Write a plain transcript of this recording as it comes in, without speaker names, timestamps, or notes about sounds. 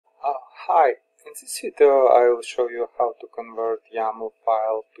Hi, in this video I will show you how to convert YAML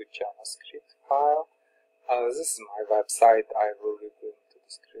file to JavaScript file. This is my website, I will leave it in the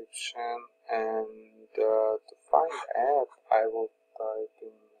description, and to find app I will type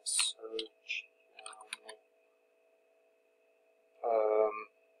in search YAML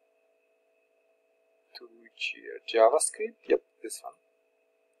to JavaScript, yep, this one.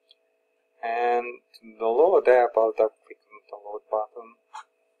 And to download the app, I'll click on the download button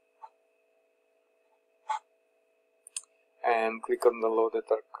and click on the loaded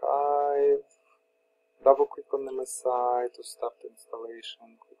archive, double click on the MSI to start the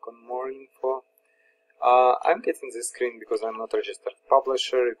installation, click on more info. I'm getting this screen because I'm not a registered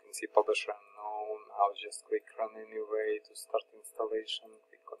publisher. You can see publisher unknown. I'll just click run anyway to start installation,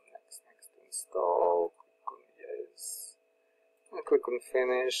 click on next to install, click on yes, and click on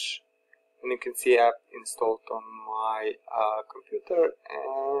finish. And you can see app installed on my computer,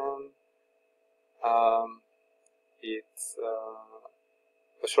 and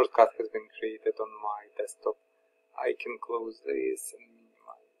a shortcut has been created on my desktop. I can close this and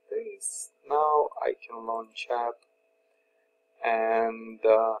minimize this. Now I can launch app and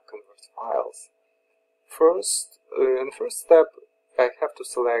convert files. In first step, I have to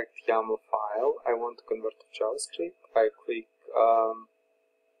select YAML file. I want to convert to JavaScript. I click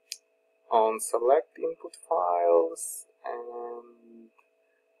on select input files, and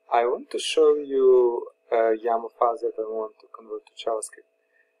I want to show you YAML files that I want to convert to JavaScript.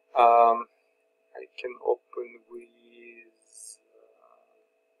 I can open with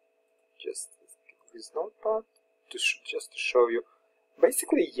just this notepad just to show you.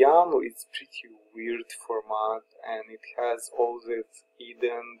 Basically, YAML is pretty weird format, and it has all this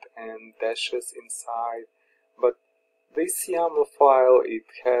indent and dashes inside. But this YAML file, it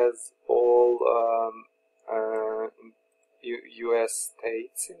has all US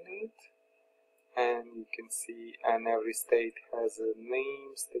states in it. And you can see, and every state has a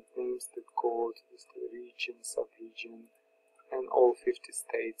name, state code, region, subregion, and all 50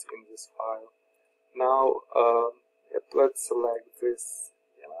 states in this file. Now, let's select this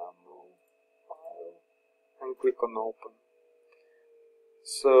YAML file and click on open.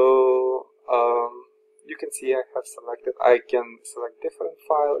 So, you can see I have selected. I can select different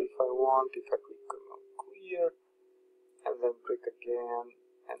file if I want. If I click on clear, and then click again,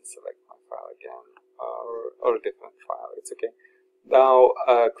 and select my file again, or a different file, it's okay. Now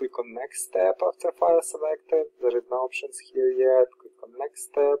click on next step after file selected. There is no options here yet. Click on next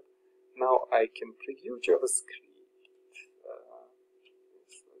step. Now I can preview JavaScript.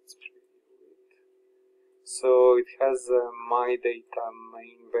 Let's preview it. So it has my data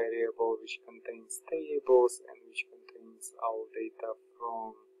main variable, which contains tables and which contains our data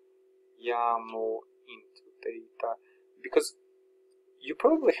from YAML into data, because you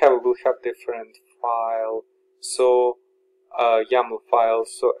probably will have different file, so YAML file,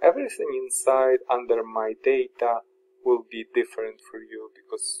 so everything inside under my data will be different for you,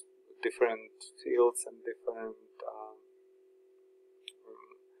 because different fields and different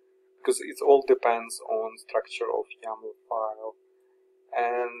because it all depends on structure of YAML file.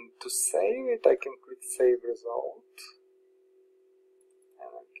 And to save it, I can click save result, and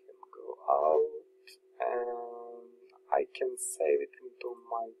I can go out, and I can save it into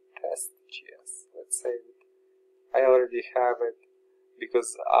my test.js. Let's save it. I already have it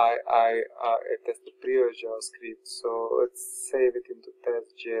because I tested previous JavaScript, so let's save it into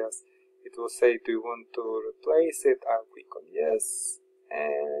test.js. It will say, do you want to replace it? I'll click on yes,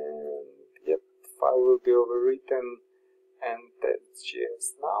 and yep, file will be overwritten and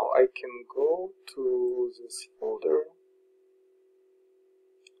test.js. Now I can go to this folder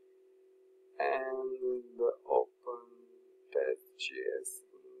and open test.js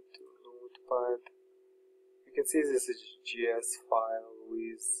into notepad. You can see this is JS file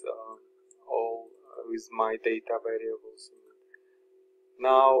with with my data variables in it.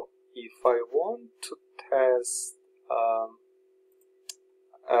 Now, if I want to test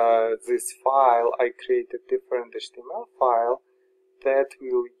this file, I create a different HTML file that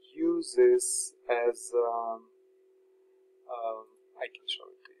will use this as I can show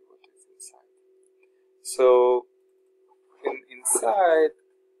it to you what is inside. So inside,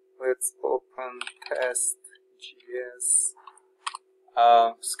 let's open test.js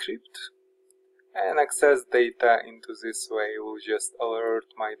script and access data into this way. We'll just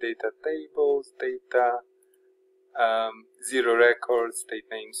alert my data tables, data, 0 records, state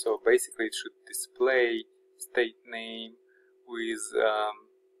name. So basically it should display state name with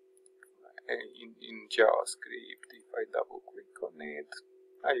in JavaScript. If I double click on it,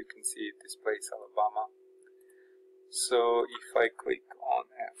 you can see it displays Alabama. So if I click on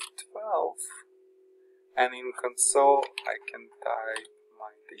F12, and in console I can type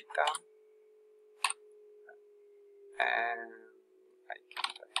my data, and I can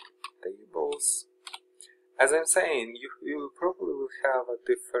type tables. As I'm saying, you probably will have a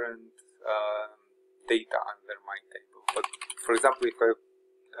different data under my table, but for example, if I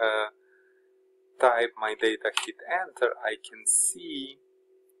type my data, hit enter, I can see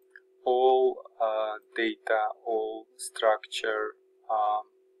all data, all structure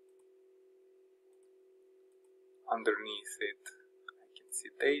underneath it. I can see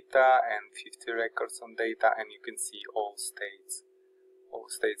data and 50 records on data, and you can see all states. All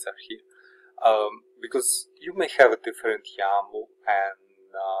states are here. Because you may have a different YAML, and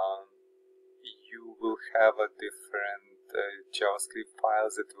you will have a different JavaScript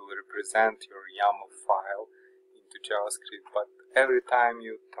files that will represent your YAML file into JavaScript, but every time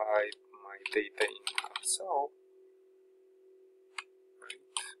you type my data in console,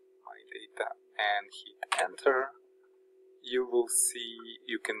 my data, and hit enter, you will see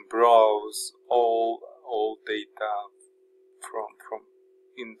you can browse all data from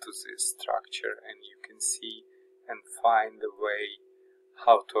into this structure, and you can see and find a way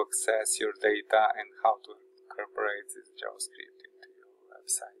how to access your data and how to incorporate this JavaScript into your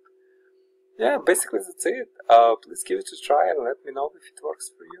website. Yeah, basically that's it. Please give it a try and let me know if it works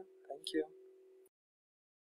for you. Thank you.